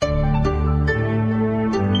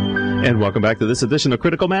And welcome back to this edition of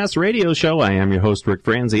Critical Mass Radio Show. I am your host, Rick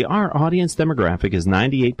Franzi. Our audience demographic is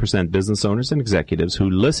 98% business owners and executives who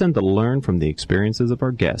listen to learn from the experiences of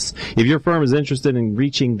our guests. If your firm is interested in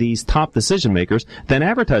reaching these top decision makers, then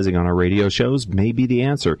advertising on our radio shows may be the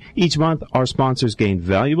answer. Each month, our sponsors gain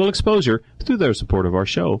valuable exposure through their support of our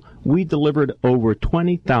show. We delivered over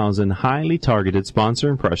 20,000 highly targeted sponsor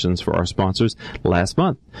impressions for our sponsors last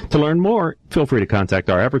month. To learn more, feel free to contact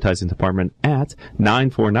our advertising department at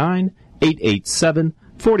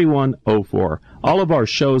 949-887-4104. All of our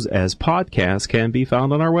shows as podcasts can be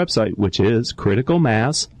found on our website, which is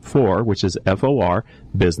criticalmass4, which is F-O-R,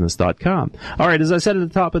 business.com. All right, as I said at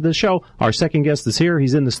the top of the show, our second guest is here.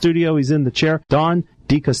 He's in the studio. He's in the chair. Don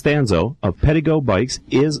DiCostanzo of Pedego Bikes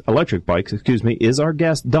Electric Bikes, is our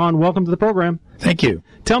guest. Don, welcome to the program. Thank you.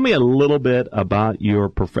 Tell me a little bit about your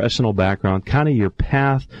professional background, kind of your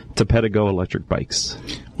path to Pedego Electric Bikes.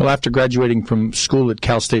 Well, after graduating from school at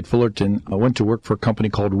Cal State Fullerton, I went to work for a company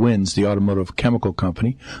called Wins, the automotive chemical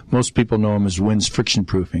company. Most people know them as Wins Friction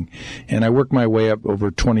Proofing. And I worked my way up over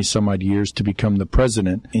 20-some-odd years to become the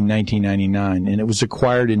president in 1999. And it was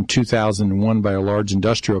acquired in 2001 by a large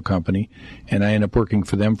industrial company, and I ended up working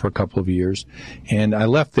for them for a couple of years. And I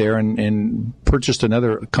left there and purchased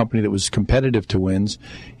another company that was competitive to Wins.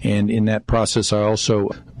 And in that process, I also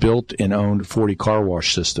built and owned 40 car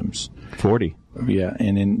wash systems. 40? Yeah,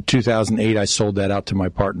 and in 2008, I sold that out to my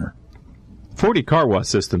partner. 40 car wash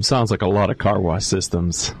systems sounds like a lot of car wash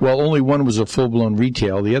systems. Well, only one was a full-blown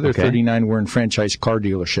retail. The other 39 were in franchise car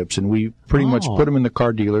dealerships, and we pretty much put them in the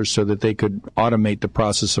car dealers so that they could automate the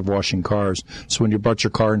process of washing cars. So when you brought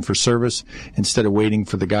your car in for service, instead of waiting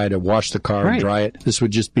for the guy to wash the car and dry it, this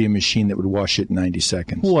would just be a machine that would wash it in 90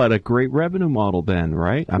 seconds. What a great revenue model then,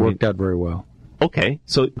 right? Worked out very well. Okay,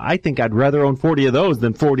 so I think I'd rather own 40 of those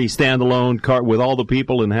than 40 standalone car with all the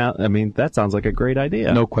people in house. I mean, that sounds like a great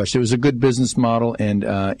idea. No question. It was a good business model, and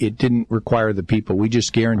it didn't require the people. We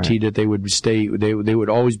just guaranteed that they would stay. They would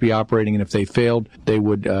always be operating, and if they failed, they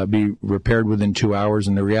would be repaired within 2 hours.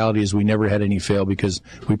 And the reality is we never had any fail because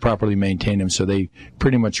we properly maintained them, so they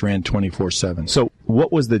pretty much ran 24/7. So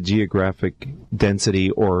what was the geographic density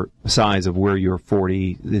or size of where your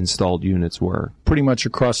 40 installed units were? Pretty much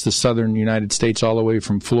across the southern United States, all the way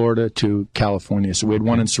from Florida to California. So we had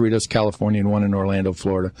one in Cerritos, California, and one in Orlando,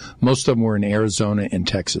 Florida. Most of them were in Arizona and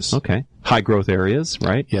Texas. Okay. High growth areas,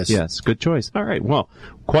 right? Yes. Yes. Good choice. All right. Well,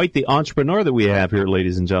 quite the entrepreneur that we have here,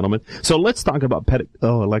 ladies and gentlemen. So let's talk about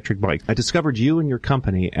Pedego Electric Bike. I discovered you and your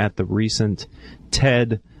company at the recent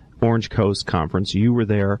TED Orange Coast Conference. You were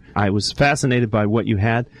there. I was fascinated by what you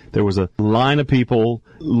had. There was a line of people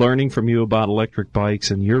learning from you about electric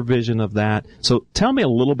bikes and your vision of that. So tell me a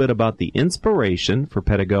little bit about the inspiration for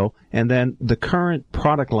Pedego and then the current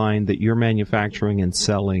product line that you're manufacturing and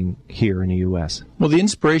selling here in the U.S. Well, the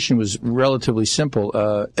inspiration was relatively simple.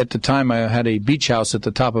 At the time, I had a beach house at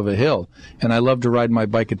the top of a hill, and I loved to ride my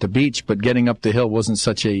bike at the beach, but getting up the hill wasn't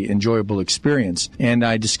such an enjoyable experience. And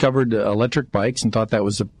I discovered electric bikes and thought that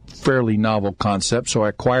was a fairly novel concept, so I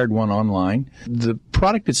acquired one online. The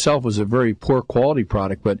product itself was a very poor quality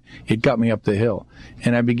product, but it got me up the hill.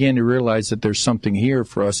 And I began to realize that there's something here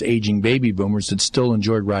for us aging baby boomers that still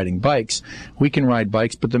enjoyed riding bikes. We can ride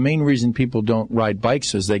bikes, but the main reason people don't ride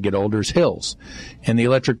bikes as they get older is hills. And the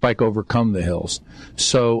electric bike overcome the hills.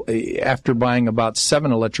 So after buying about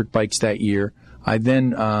 7 electric bikes that year, I then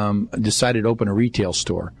decided to open a retail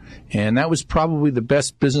store. And that was probably the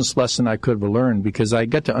best business lesson I could have learned because I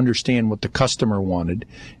got to understand what the customer wanted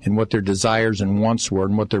and what their desires and wants were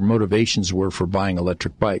and what their motivations were for buying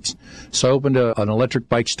electric bikes. So I opened an electric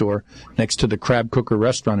bike store next to the Crab Cooker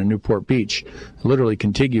restaurant in Newport Beach, literally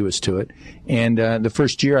contiguous to it. And the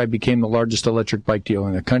first year I became the largest electric bike dealer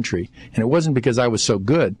in the country. And it wasn't because I was so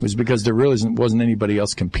good. It was because there really wasn't anybody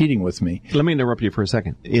else competing with me. Let me interrupt you for a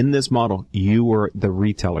second. In this model, you were the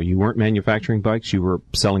retailer. You weren't manufacturing bikes. You were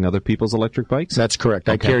selling other people's electric bikes? That's correct.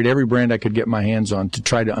 Okay. I carried every brand I could get my hands on to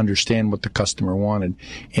try to understand what the customer wanted.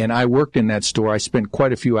 And I worked in that store. I spent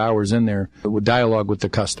quite a few hours in there with dialogue with the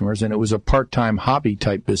customers, and it was a part-time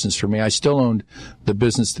hobby-type business for me. I still owned the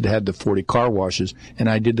business that had the 40 car washes, and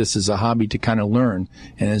I did this as a hobby to kind of learn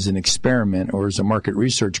and as an experiment or as a market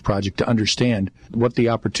research project to understand what the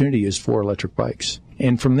opportunity is for electric bikes.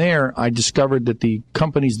 And from there, I discovered that the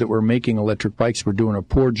companies that were making electric bikes were doing a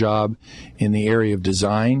poor job in the area of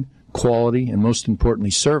design, quality, and most importantly,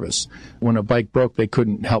 service. When a bike broke, they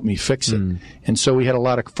couldn't help me fix it. And so we had a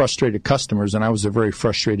lot of frustrated customers, and I was a very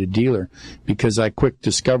frustrated dealer because I quick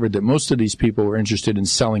discovered that most of these people were interested in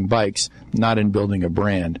selling bikes, not in building a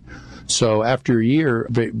brand. So after a year,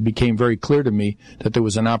 it became very clear to me that there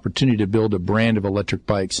was an opportunity to build a brand of electric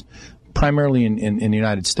bikes primarily in the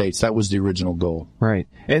United States. That was the original goal. Right.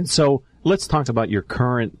 And so let's talk about your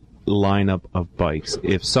current lineup of bikes.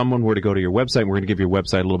 If someone were to go to your website, we're going to give your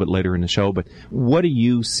website a little bit later in the show, but what do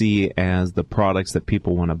you see as the products that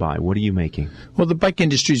people want to buy? What are you making? Well, the bike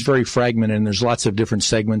industry is very fragmented, and there's lots of different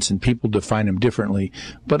segments, and people define them differently,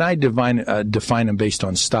 but I define them based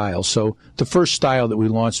on style. So the first style that we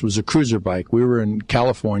launched was a cruiser bike. We were in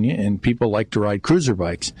California, and people like to ride cruiser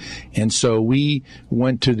bikes, and so we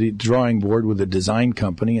went to the drawing board with a design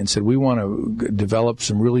company and said, we want to develop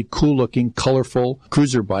some really cool-looking, colorful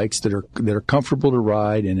cruiser bikes that are comfortable to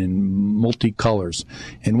ride and in multi-colors.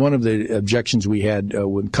 And one of the objections we had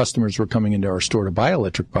when customers were coming into our store to buy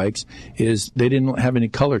electric bikes is they didn't have any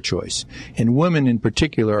color choice. And women in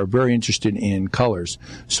particular are very interested in colors.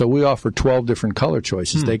 So we offer 12 different color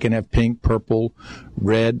choices. They can have pink, purple,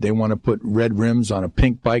 red. They want to put red rims on a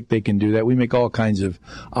pink bike. They can do that. We make all kinds of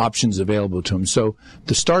options available to them. So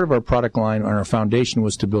the start of our product line on our foundation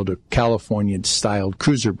was to build a California-styled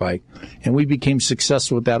cruiser bike. And we became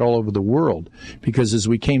successful with that all over the world, because as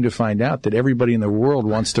we came to find out that everybody in the world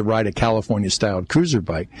wants to ride a California-styled cruiser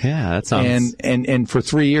bike. Yeah, that sounds... And for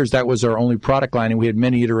 3 years, that was our only product line, and we had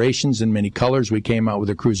many iterations and many colors. We came out with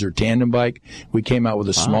a cruiser tandem bike. We came out with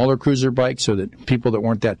a smaller cruiser bike so that people that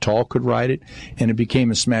weren't that tall could ride it, and it became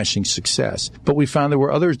a smashing success. But we found there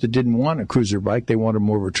were others that didn't want a cruiser bike. They wanted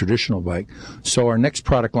more of a traditional bike. So our next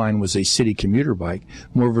product line was a city commuter bike,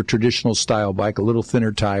 more of a traditional style bike, a little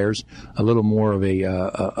thinner tires, a little more of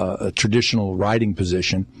a traditional riding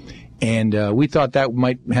position. And we thought that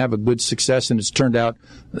might have a good success, and it's turned out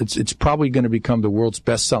it's probably going to become the world's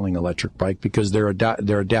best-selling electric bike because they're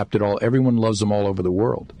adapted all. Everyone loves them all over the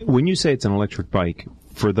world. When you say it's an electric bike,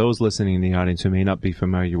 for those listening in the audience who may not be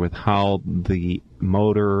familiar with how the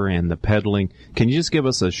motor and the pedaling, can you just give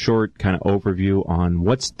us a short kind of overview on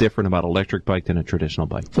what's different about electric bike than a traditional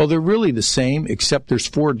bike? Well, they're really the same, except there's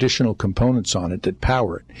 4 additional components on it that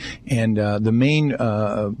power it. And the main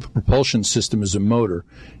propulsion system is a motor,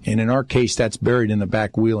 and in our case, that's buried in the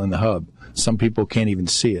back wheel in the hub. Some people can't even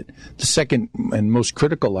see it. The second and most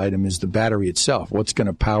critical item is the battery itself. What's going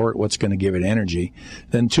to power it? What's going to give it energy?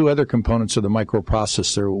 Then 2 other components are the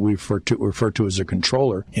microprocessor, we refer to as a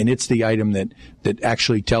controller, and it's the item that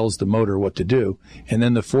actually tells the motor what to do. And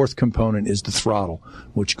then the 4th component is the throttle,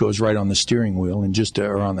 which goes right on the steering wheel and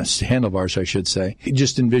or on the handlebars, I should say.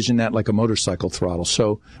 Just envision that like a motorcycle throttle.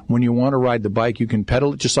 So when you want to ride the bike, you can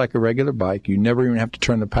pedal it just like a regular bike. You never even have to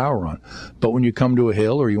turn the power on. But when you come to a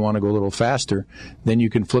hill or you want to go a little faster, then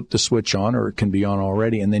you can flip the switch on, or it can be on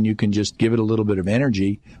already, and then you can just give it a little bit of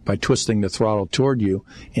energy by twisting the throttle toward you,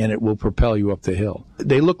 and it will propel you up the hill.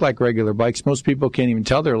 They look like regular bikes. Most people can't even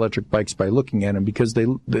tell they're electric bikes by looking at them because they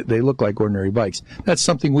look like ordinary bikes. That's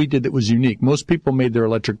something we did that was unique. Most people made their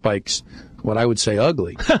electric bikes what I would say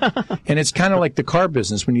ugly. And it's kind of like the car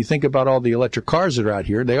business. When you think about all the electric cars that are out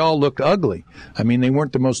here, they all looked ugly. I mean, they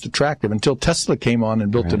weren't the most attractive until Tesla came on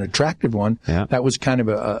and built an attractive one. Yeah. That was kind of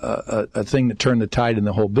a thing that turned the tide in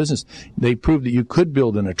the whole business. They proved that you could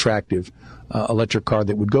build an attractive electric car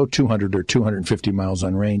that would go 200 or 250 miles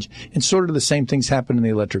on range. And sort of the same things happened in the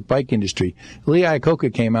electric bike industry. Lee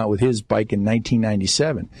Iacocca came out with his bike in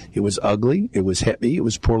 1997. It was ugly, it was heavy, it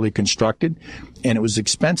was poorly constructed, and it was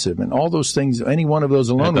expensive. And all those things, any one of those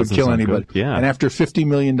alone would kill anybody. Yeah. And after $50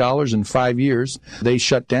 million in 5 years, they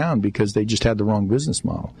shut down because they just had the wrong business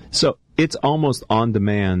model. So it's almost on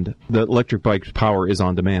demand. The electric bike power is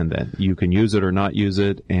on demand then. You can use it or not use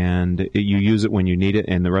it, and you use it when you need it,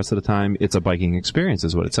 and the rest of the time it's a biking experience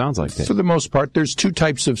is what it sounds like. For the most part, there's 2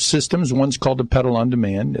 types of systems. One's called a pedal on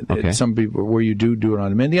demand. Okay. Some people where you do it on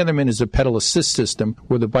demand. The other one is a pedal assist system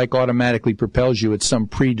where the bike automatically propels you at some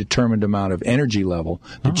predetermined amount of energy level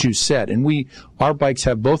that you set. And our bikes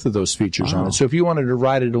have both of those features on it. So if you wanted to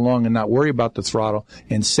ride it along and not worry about the throttle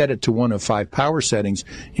and set it to one of 5 power settings,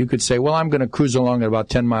 you could say, well, I'm going to cruise along at about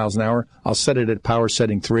 10 miles an hour. I'll set it at power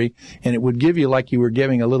setting 3, and it would give you like you were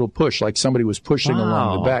giving a little push, like somebody was pushing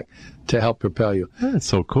along the back to help propel you. That's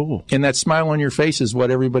so cool. And that smile on your face is what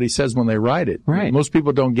everybody says when they ride it. Right. Most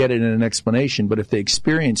people don't get it in an explanation, but if they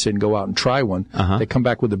experience it and go out and try one, they come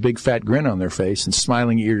back with a big fat grin on their face and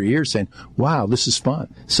smiling ear to ear saying, wow, this is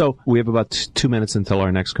fun. So we have about 2 minutes until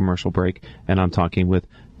our next commercial break, and I'm talking with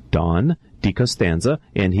Don DiCostanza,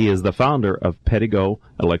 and he is the founder of Pedego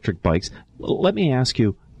Electric Bikes. Let me ask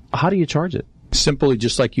you, how do you charge it? Simply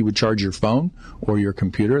just like you would charge your phone or your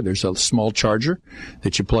computer. There's a small charger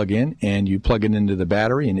that you plug in, and you plug it into the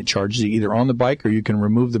battery, and it charges you either on the bike, or you can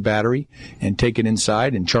remove the battery and take it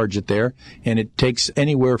inside and charge it there. And it takes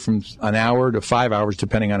anywhere from an hour to 5 hours,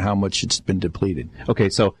 depending on how much it's been depleted. Okay,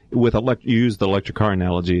 so with you use the electric car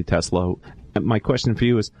analogy, Tesla. my question for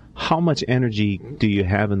you is, how much energy do you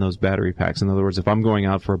have in those battery packs? In other words, if I'm going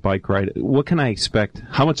out for a bike ride, what can I expect?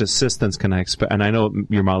 How much assistance can I expect? And I know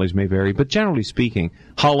your mileage may vary, but generally speaking,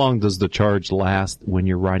 how long does the charge last when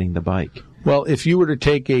you're riding the bike? Well, if you were to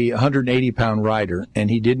take a 180-pound rider and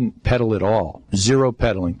he didn't pedal at all, zero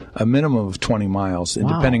pedaling, a minimum of 20 miles, and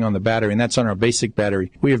depending on the battery, and that's on our basic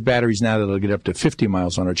battery. We have batteries now that'll get up to 50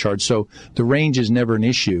 miles on our charge, so the range is never an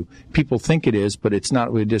issue. People think it is, but it's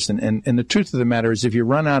not really distant. And the truth of the matter is, if you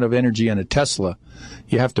run out of energy on a Tesla,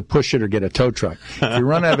 you have to push it or get a tow truck. If you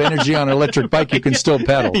run out of energy on an electric bike, you can still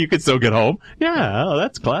pedal. You can still get home. Yeah,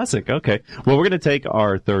 that's classic. Okay. Well, we're going to take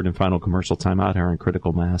our third and final commercial time out here on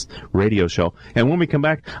Critical Mass Radio Show. And when we come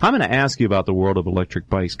back, I'm going to ask you about the world of electric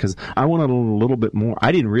bikes, because I want to learn a little bit more.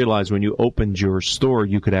 I didn't realize when you opened your store,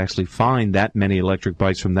 you could actually find that many electric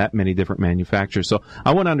bikes from that many different manufacturers. So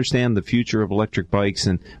I want to understand the future of electric bikes,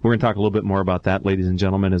 and we're going to talk a little bit more about that, ladies and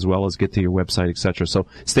gentlemen, as well as get to your website, etc. So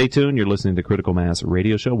stay tuned. You're listening to Critical Mass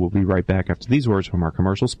Radio Show. We'll be right back after these words from our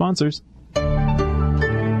commercial sponsors.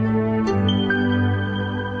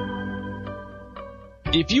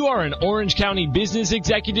 If you are an Orange County business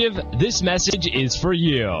executive, this message is for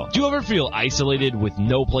you. Do you ever feel isolated with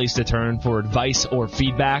no place to turn for advice or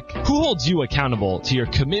feedback? Who holds you accountable to your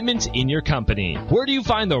commitments in your company? Where do you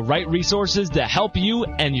find the right resources to help you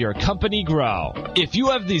and your company grow? If you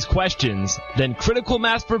have these questions, then Critical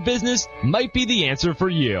Mass for Business might be the answer for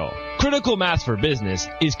you. Critical Mass for Business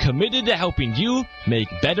is committed to helping you make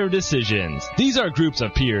better decisions. These are groups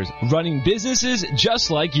of peers running businesses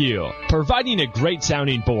just like you, providing a great sounding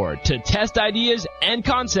board to test ideas and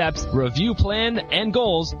concepts, review plan and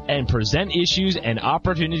goals, and present issues and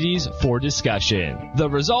opportunities for discussion. The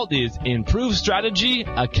result is improved strategy,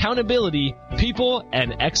 accountability, people,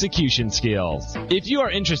 and execution skills. If you are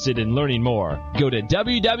interested in learning more, go to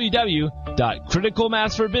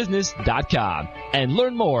www.criticalmassforbusiness.com and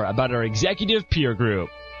learn more about our executive peer group.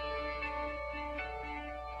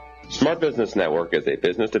 Smart Business Network is a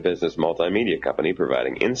business-to-business multimedia company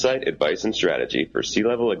providing insight, advice, and strategy for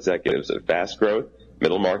C-level executives of fast-growth,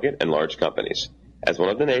 middle-market, and large companies. As one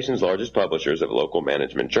of the nation's largest publishers of local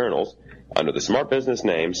management journals, under the Smart Business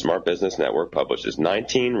name, Smart Business Network publishes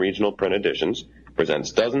 19 regional print editions,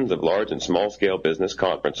 presents dozens of large and small-scale business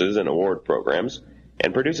conferences and award programs,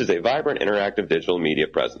 and produces a vibrant interactive digital media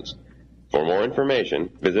presence. For more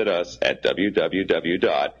information, visit us at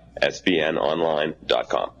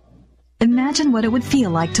www.sbnonline.com. Imagine what it would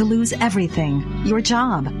feel like to lose everything. Your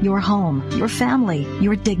job, your home, your family,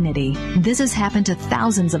 your dignity. This has happened to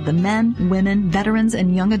thousands of the men, women, veterans,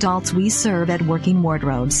 and young adults we serve at Working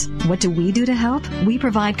Wardrobes. What do we do to help? We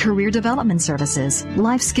provide career development services,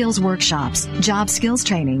 life skills workshops, job skills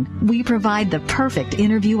training. We provide the perfect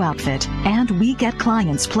interview outfit, and we get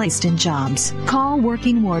clients placed in jobs. Call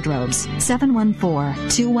Working Wardrobes,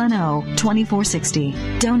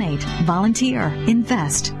 714-210-2460. Donate, volunteer,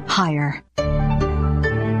 invest, hire.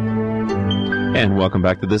 And welcome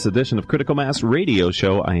back to this edition of Critical Mass Radio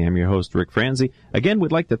Show. I am your host, Rick Franzi. Again,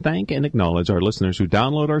 we'd like to thank and acknowledge our listeners who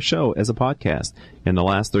download our show as a podcast. In the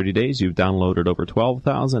last 30 days, you've downloaded over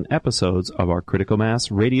 12,000 episodes of our Critical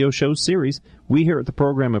Mass Radio Show series. We here at the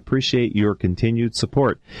program appreciate your continued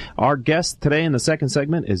support. Our guest today in the second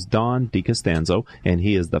segment is Don DiCostanzo, and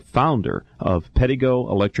he is the founder of Pedego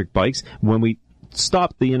Electric Bikes. When we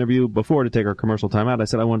stopped the interview before to take our commercial time out, I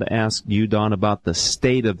said I wanted to ask you, Don, about the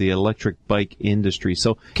state of the electric bike industry.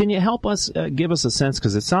 So can you help us, give us a sense,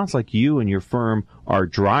 because it sounds like you and your firm are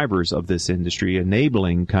drivers of this industry,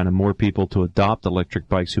 enabling kind of more people to adopt electric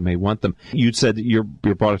bikes who may want them. You said your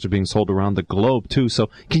products are being sold around the globe, too. So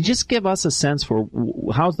can you just give us a sense for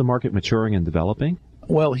how's the market maturing and developing?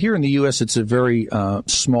 Well, here in the U.S., it's a very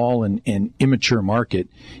small and immature market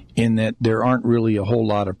in that there aren't really a whole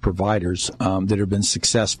lot of providers that have been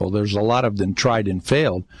successful. There's a lot of them tried and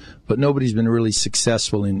failed, but nobody's been really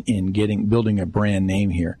successful in building a brand name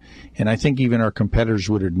here. And I think even our competitors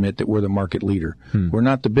would admit that we're the market leader. We're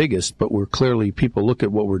not the biggest, but we're clearly, people look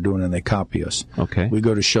at what we're doing and they copy us. Okay. We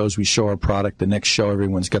go to shows, we show our product. The next show,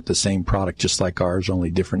 everyone's got the same product just like ours, only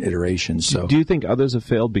different iterations. So, do you think others have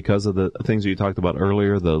failed because of the things that you talked about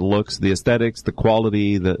earlier, the looks, the aesthetics, the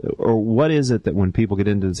quality, or what is it that when people get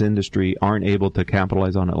into this industry aren't able to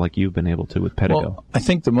capitalize on it like you've been able to with Pedego? Well, I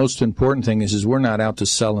think the most important thing is we're not out to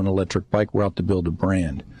sell an electric bike. We're out to build a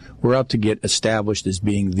brand. We're out to get established as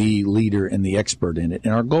being the leader and the expert in it.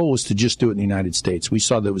 And our goal was to just do it in the United States. We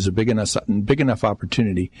saw that it was a big enough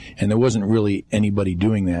opportunity, and there wasn't really anybody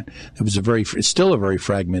doing that. It's still a very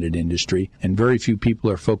fragmented industry, and very few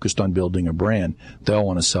people are focused on building a brand. They all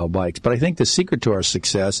want to sell bikes. But I think the secret to our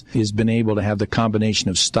success has been able to have the combination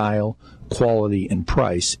of style, quality and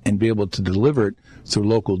price and be able to deliver it through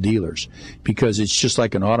local dealers, because it's just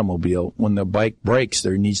like an automobile. When the bike breaks,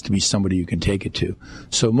 there needs to be somebody you can take it to.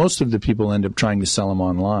 So most of the people end up trying to sell them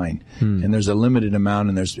online, and there's a limited amount,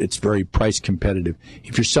 and it's very price competitive.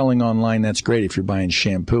 If you're selling online, that's great if you're buying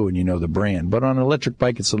shampoo and you know the brand. But on an electric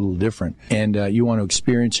bike, it's a little different, and you want to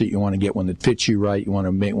experience it. You want to get one that fits you right. You want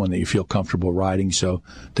to make one that you feel comfortable riding. So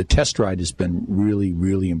the test ride has been really,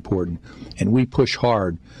 really important, and we push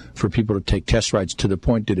hard for people to take test rides, to the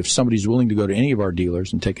point that if somebody's willing to go to any of our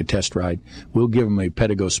dealers and take a test ride, we'll give them a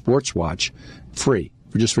Pedego sports watch free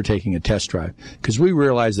just for taking a test drive. Because we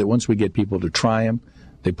realize that once we get people to try them,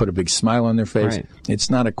 they put a big smile on their face. Right. It's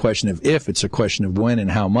not a question of if, it's a question of when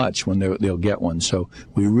and how much when they'll get one. So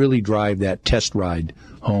we really drive that test ride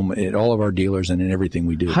home at all of our dealers and in everything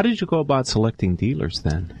we do. How did you go about selecting dealers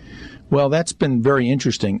then? Well, that's been very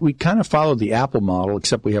interesting. We kind of followed the Apple model,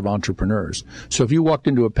 except we have entrepreneurs. So if you walked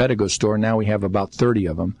into a Pedego store, now we have about 30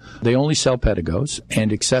 of them. They only sell Pedegos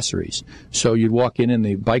and accessories. So you'd walk in and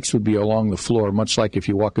the bikes would be along the floor, much like if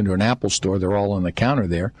you walk into an Apple store, they're all on the counter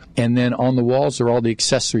there. And then on the walls are all the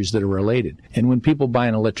accessories that are related. And when people buy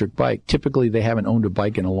an electric bike, typically they haven't owned a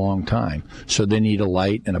bike in a long time. So they need a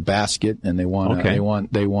light and a basket, and they want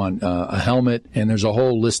a helmet, and there's a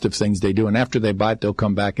whole list of things they do. And after they buy it, they'll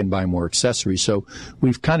come back and buy more accessories. So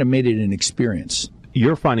we've kind of made it an experience.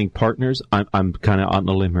 You're finding partners. I'm kind of on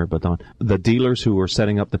the limb here, but the dealers who are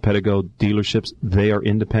setting up the Pedego dealerships, they are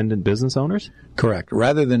independent business owners? Correct.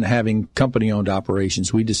 Rather than having company-owned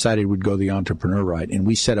operations, we decided we'd go the entrepreneur route, and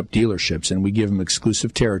we set up dealerships, and we give them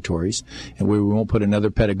exclusive territories, and we won't put another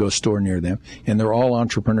Pedego store near them, and they're all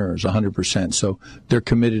entrepreneurs, 100%. So they're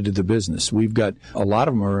committed to the business. We've got a lot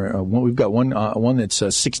of them are. We've got one that's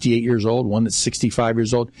 68 years old, one that's 65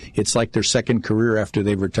 years old. It's like their second career after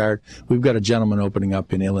they've retired. We've got a gentleman opening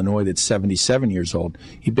up in Illinois that's 77 years old.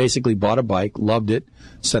 He basically bought a bike, loved it,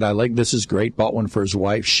 said, I like this is great, bought one for his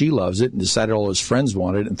wife. She loves it, and decided all his friends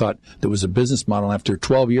wanted it, and thought there was a business model. After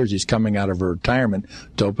 12 years, he's coming out of retirement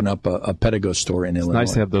to open up a Pedego store in Illinois. It's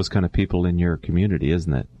nice to have those kind of people in your community,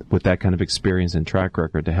 isn't it? With that kind of experience and track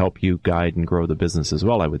record to help you guide and grow the business as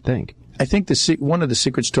well, I would think. I think one of the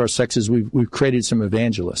secrets to our success is we've created some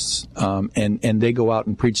evangelists, and they go out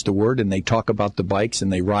and preach the word, and they talk about the bikes,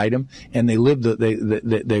 and they ride them, and they live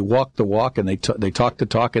they walk the walk, and they talk the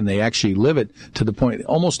talk, and they actually live it to the point.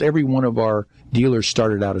 Almost every one of our dealers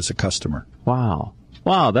started out as a customer. Wow,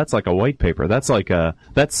 that's like a white paper. That's like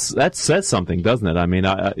that says something, doesn't it? I mean,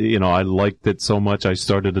 I liked it so much I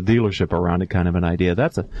started a dealership around it, kind of an idea.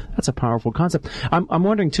 That's a powerful concept. I'm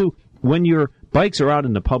wondering too, when your bikes are out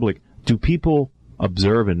in the public, do people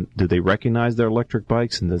observe and do they recognize their electric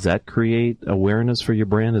bikes, and does that create awareness for your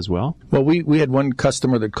brand as well? Well, we had one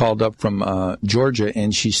customer that called up from Georgia,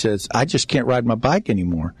 and she says, I just can't ride my bike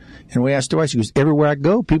anymore. And we asked her why. She goes, everywhere I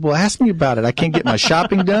go, people ask me about it. I can't get my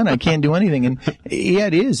shopping done. I can't do anything. And yeah,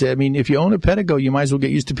 it is. I mean, if you own a Pedego, you might as well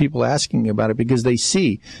get used to people asking about it, because they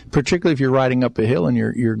see, particularly if you're riding up a hill and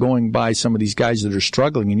you're going by some of these guys that are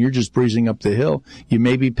struggling and you're just breezing up the hill, you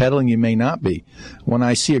may be pedaling, you may not be. When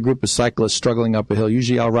I see a group of cyclists struggling up a hill,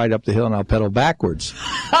 usually I'll ride up the hill and I'll pedal backwards.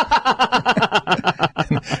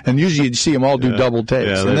 And usually you'd see them all do double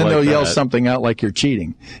takes. And then they'll yell something out like you're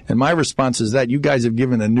cheating. And my response is that you guys have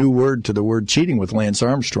given a new word to the word cheating with Lance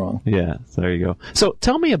Armstrong. Yeah, so there you go. So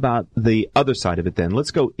tell me about the other side of it then.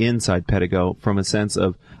 Let's go inside Pedego from a sense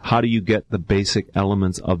of how do you get the basic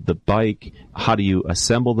elements of the bike? How do you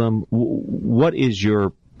assemble them? What is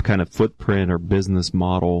your kind of footprint or business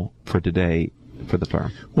model for today for the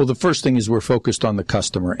firm? Well, the first thing is we're focused on the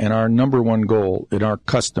customer, and our number one goal in our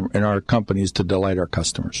company is to delight our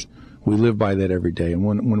customers. We live by that every day. And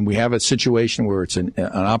when we have a situation where it's an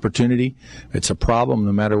opportunity, it's a problem,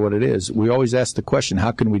 no matter what it is, we always ask the question, how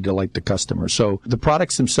can we delight the customer? So the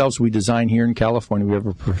products themselves we design here in California. We have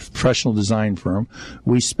a professional design firm.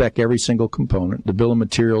 We spec every single component. The bill of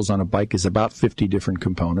materials on a bike is about 50 different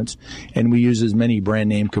components, and we use as many brand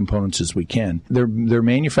name components as we can. They're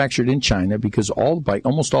manufactured in China because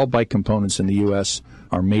almost all bike components in the U.S.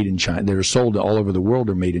 are made in China. That are sold all over the world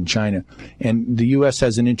are made in China. And the U.S.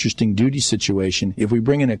 has an interesting duty situation. If we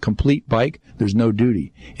bring in a complete bike, there's no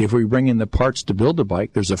duty. If we bring in the parts to build a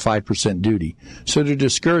bike, there's a 5% duty. So they're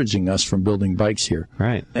discouraging us from building bikes here.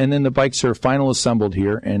 Right. And then the bikes are final assembled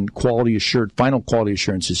here, and final quality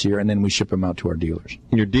assurance is here, and then we ship them out to our dealers.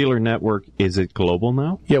 Your dealer network, is it global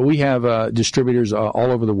now? Yeah, we have distributors all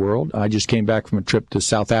over the world. I just came back from a trip to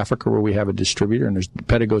South Africa where we have a distributor, and there's a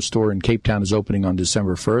Pedego store in Cape Town is opening on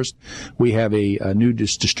December 1st. We have a new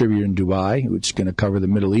distributor in Dubai, which is going to cover the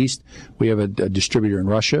Middle East. East. We have a distributor in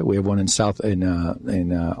Russia. We have one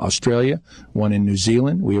in Australia, one in New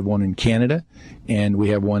Zealand. We have one in Canada, and we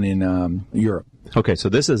have one in Europe. Okay, so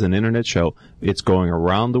this is an internet show. It's going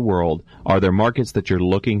around the world. Are there markets that you're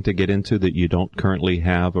looking to get into that you don't currently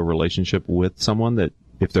have a relationship with someone that,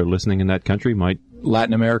 if they're listening in that country, might...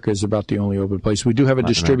 Latin America is about the only open place. We do have a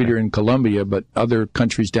distributor in Colombia, but other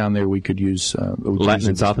countries down there we could use. Latin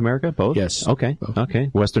and South America, both? Yes. Okay. Both.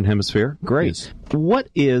 Okay. Western Hemisphere? Great. Yes. What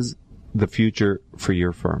is the future for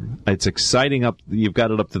your firm? It's exciting you've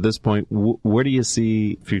got it up to this point. Where do you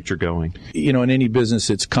see future going? You know, in any business,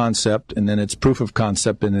 it's concept, and then it's proof of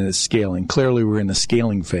concept, and then it's scaling. Clearly, we're in the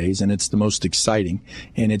scaling phase, and it's the most exciting.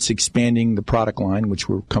 And it's expanding the product line, which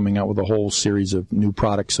we're coming out with a whole series of new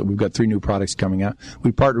products. So we've got 3 new products coming out.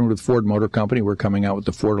 We partnered with Ford Motor Company. We're coming out with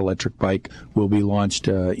the Ford electric bike. Will be launched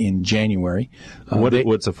in January.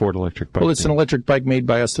 What's a Ford electric bike? Well, it's an electric bike made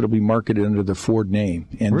by us that'll be marketed under the Ford name.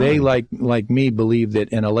 And really? They, like me, believe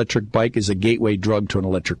that an electric bike is a gateway drug to an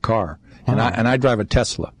electric car. And I drive a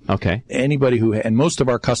Tesla. Okay. Anybody and most of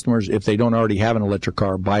our customers, if they don't already have an electric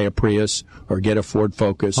car, buy a Prius or get a Ford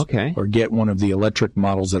Focus. Okay. Or get one of the electric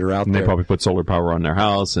models that are out there. They probably put solar power on their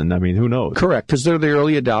house, and I mean, who knows? Correct, because they're the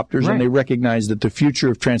early adopters, right. And they recognize that the future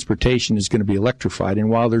of transportation is going to be electrified. And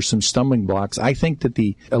while there's some stumbling blocks, I think that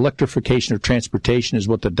the electrification of transportation is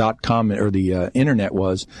what the .com or the internet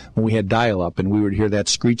was when we had dial-up, and we would hear that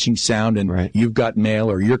screeching sound, and right. You've got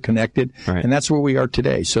mail or you're connected, right. And that's where we are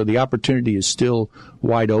today. So the opportunity is still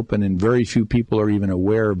wide open, and very few people are even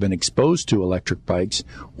aware or been exposed to electric bikes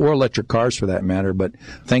or electric cars for that matter. But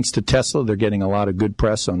thanks to Tesla, they're getting a lot of good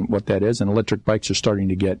press on what that is, and electric bikes are starting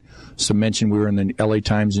to get some mention. We were in the LA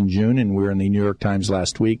Times in June, and we were in the New York Times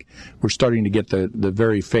last week. We're starting to get the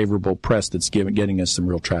very favorable press that's getting us some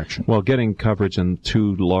real traction. Well, getting coverage in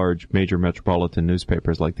 2 large major metropolitan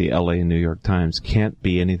newspapers like the LA and New York Times can't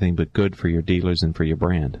be anything but good for your dealers and for your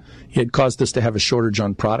brand. It caused us to have a shortage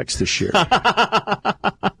on products this year.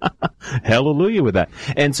 Hallelujah with that.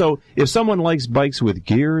 And so if someone likes bikes with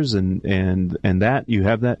gears and that, you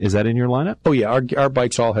have that, is that in your lineup? Oh yeah, our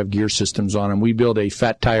bikes all have gear systems on them. We build a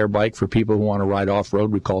fat tire bike for people who want to ride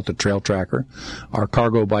off-road. We call it the Trail Tracker. Our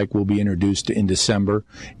cargo bike will be introduced in December,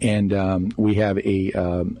 and we have a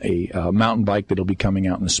mountain bike that'll be coming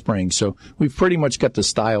out in the spring. So we've pretty much got the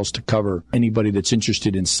styles to cover anybody that's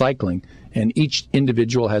interested in cycling. And each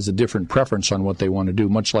individual has a different preference on what they want to do,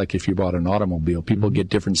 much like if you bought an automobile. People get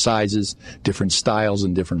different sizes, different styles,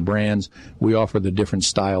 and different brands. We offer the different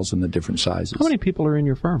styles and the different sizes. How many people are in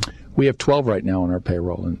your firm? We have 12 right now on our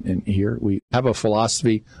payroll. And here we have a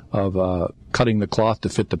philosophy of cutting the cloth to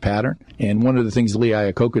fit the pattern. And one of the things Lee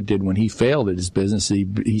Iacocca did when he failed at his business,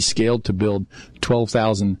 he scaled to build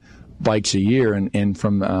 12,000 bikes a year, and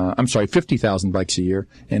from 50,000 bikes a year.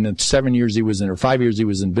 And in 7 years he was in, or 5 years he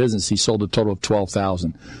was in business, he sold a total of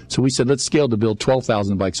 12,000. So we said, let's scale to build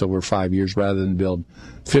 12,000 bikes over 5 years rather than build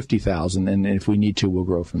 50,000. And if we need to, we'll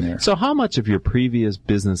grow from there. So how much of your previous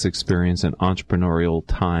business experience and entrepreneurial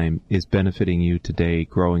time is benefiting you today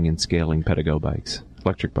growing and scaling Pedego bikes,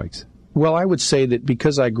 electric bikes? Well, I would say that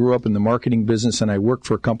because I grew up in the marketing business and I worked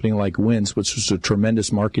for a company like Wins, which was a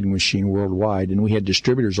tremendous marketing machine worldwide, and we had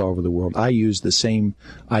distributors all over the world, I used the same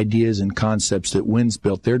ideas and concepts that Wins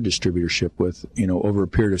built their distributorship with, over a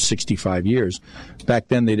period of 65 years. Back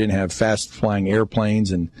then, they didn't have fast-flying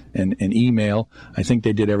airplanes and email. I think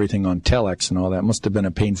they did everything on telex and all that. It must have been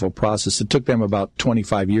a painful process. It took them about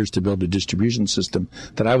 25 years to build a distribution system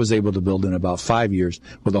that I was able to build in about 5 years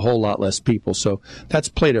with a whole lot less people. So that's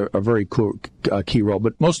played a very cool, key role.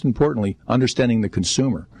 But most importantly, understanding the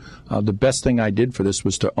consumer. The best thing I did for this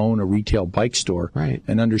was to own a retail bike store, right,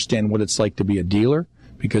 and understand what it's like to be a dealer,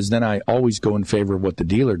 because then I always go in favor of what the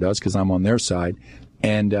dealer does because I'm on their side.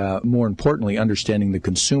 And more importantly, understanding the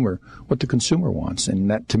consumer, what the consumer wants. And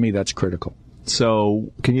that, to me, that's critical.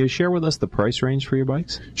 So can you share with us the price range for your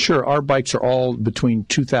bikes? Sure. Our bikes are all between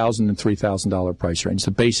 $2,000 and $3,000 price range.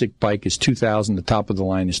 The basic bike is $2,000. The top of the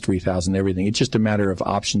line is $3,000. Everything. It's just a matter of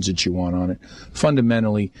options that you want on it.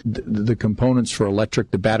 Fundamentally, the components for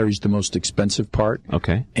electric, the battery's the most expensive part.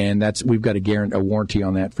 Okay. And we've got a warranty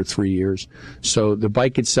on that for 3 years. So the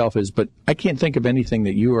bike itself but I can't think of anything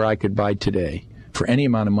that you or I could buy today for any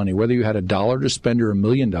amount of money, whether you had $1 to spend or $1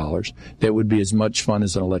 million, that would be as much fun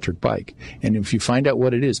as an electric bike. And if you find out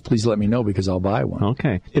what it is, please let me know because I'll buy one.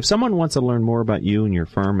 Okay. If someone wants to learn more about you and your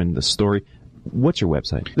firm and the story, What's your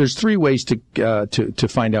website? There's 3 ways to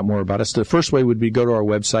find out more about us. The first way would be go to our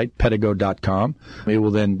website, Pedego.com. It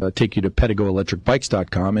will then take you to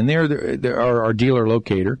PedegoElectricBikes.com, and there are our dealer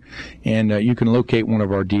locator, and you can locate one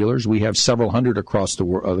of our dealers. We have several hundred across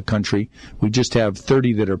the country. We just have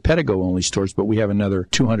 30 that are Pedego-only stores, but we have another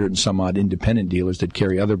 200 and some odd independent dealers that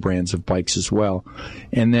carry other brands of bikes as well.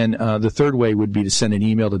 And then the third way would be to send an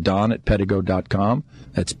email to Don at Pedego.com.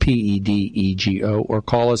 That's PEDEGO, or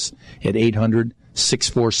call us at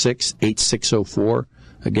 800-646-8604.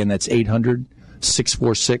 Again, that's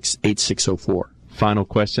 800-646-8604. Final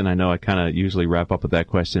question. I know I kind of usually wrap up with that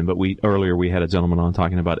question, but earlier we had a gentleman on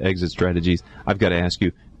talking about exit strategies. I've got to ask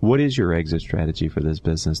you, what is your exit strategy for this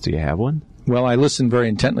business? Do you have one? Well, I listened very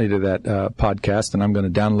intently to that podcast, and I'm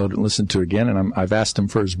going to download it and listen to it again. And I've asked him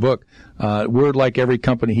for his book. We're like every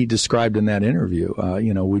company he described in that interview.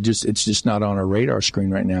 It's just not on our radar screen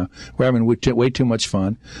right now. We're having way too much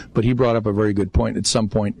fun. But he brought up a very good point. At some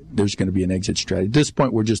point, there's going to be an exit strategy. At this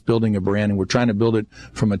point, we're just building a brand, and we're trying to build it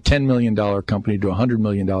from a $10 million company to a $100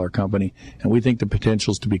 million company. And we think the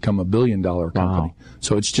potential is to become a $1 billion company. Wow.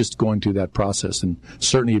 So it's just going through that process. And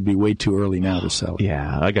certainly it'd be way too early now to sell it.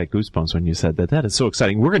 Yeah, I got goosebumps when you said that. That is so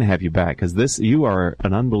exciting. We're going to have you back because you are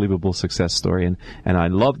an unbelievable success story, and I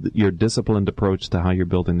love your disciplined approach to how you're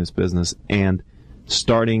building this business. And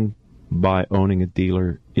starting by owning a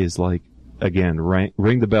dealer is like, again,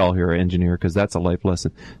 ring the bell here, engineer, because that's a life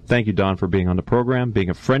lesson. Thank you, Don, for being on the program, being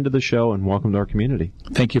a friend of the show, and welcome to our community.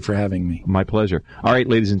 Thank you for having me. My pleasure. All right,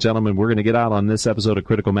 ladies and gentlemen, we're going to get out on this episode of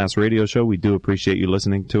Critical Mass Radio Show. We do appreciate you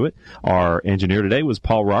listening to it. Our engineer today was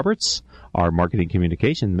Paul Roberts. Our marketing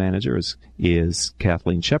communication manager is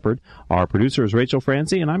Kathleen Shepard. Our producer is Rachel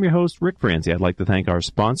Franzi, and I'm your host, Rick Franzi. I'd like to thank our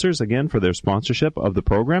sponsors again for their sponsorship of the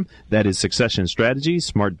program. That is Succession Strategies,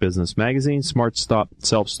 Smart Business Magazine, Smart Stop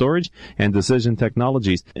Self-Storage, and Decision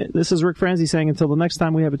Technologies. This is Rick Franzi saying until the next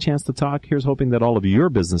time we have a chance to talk, here's hoping that all of your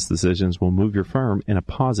business decisions will move your firm in a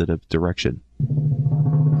positive direction.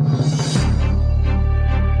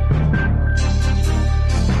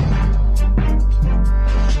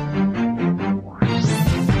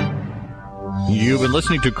 You've been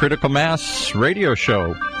listening to Critical Mass Radio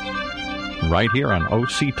Show right here on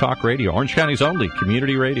OC Talk Radio, Orange County's only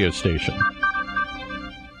community radio station.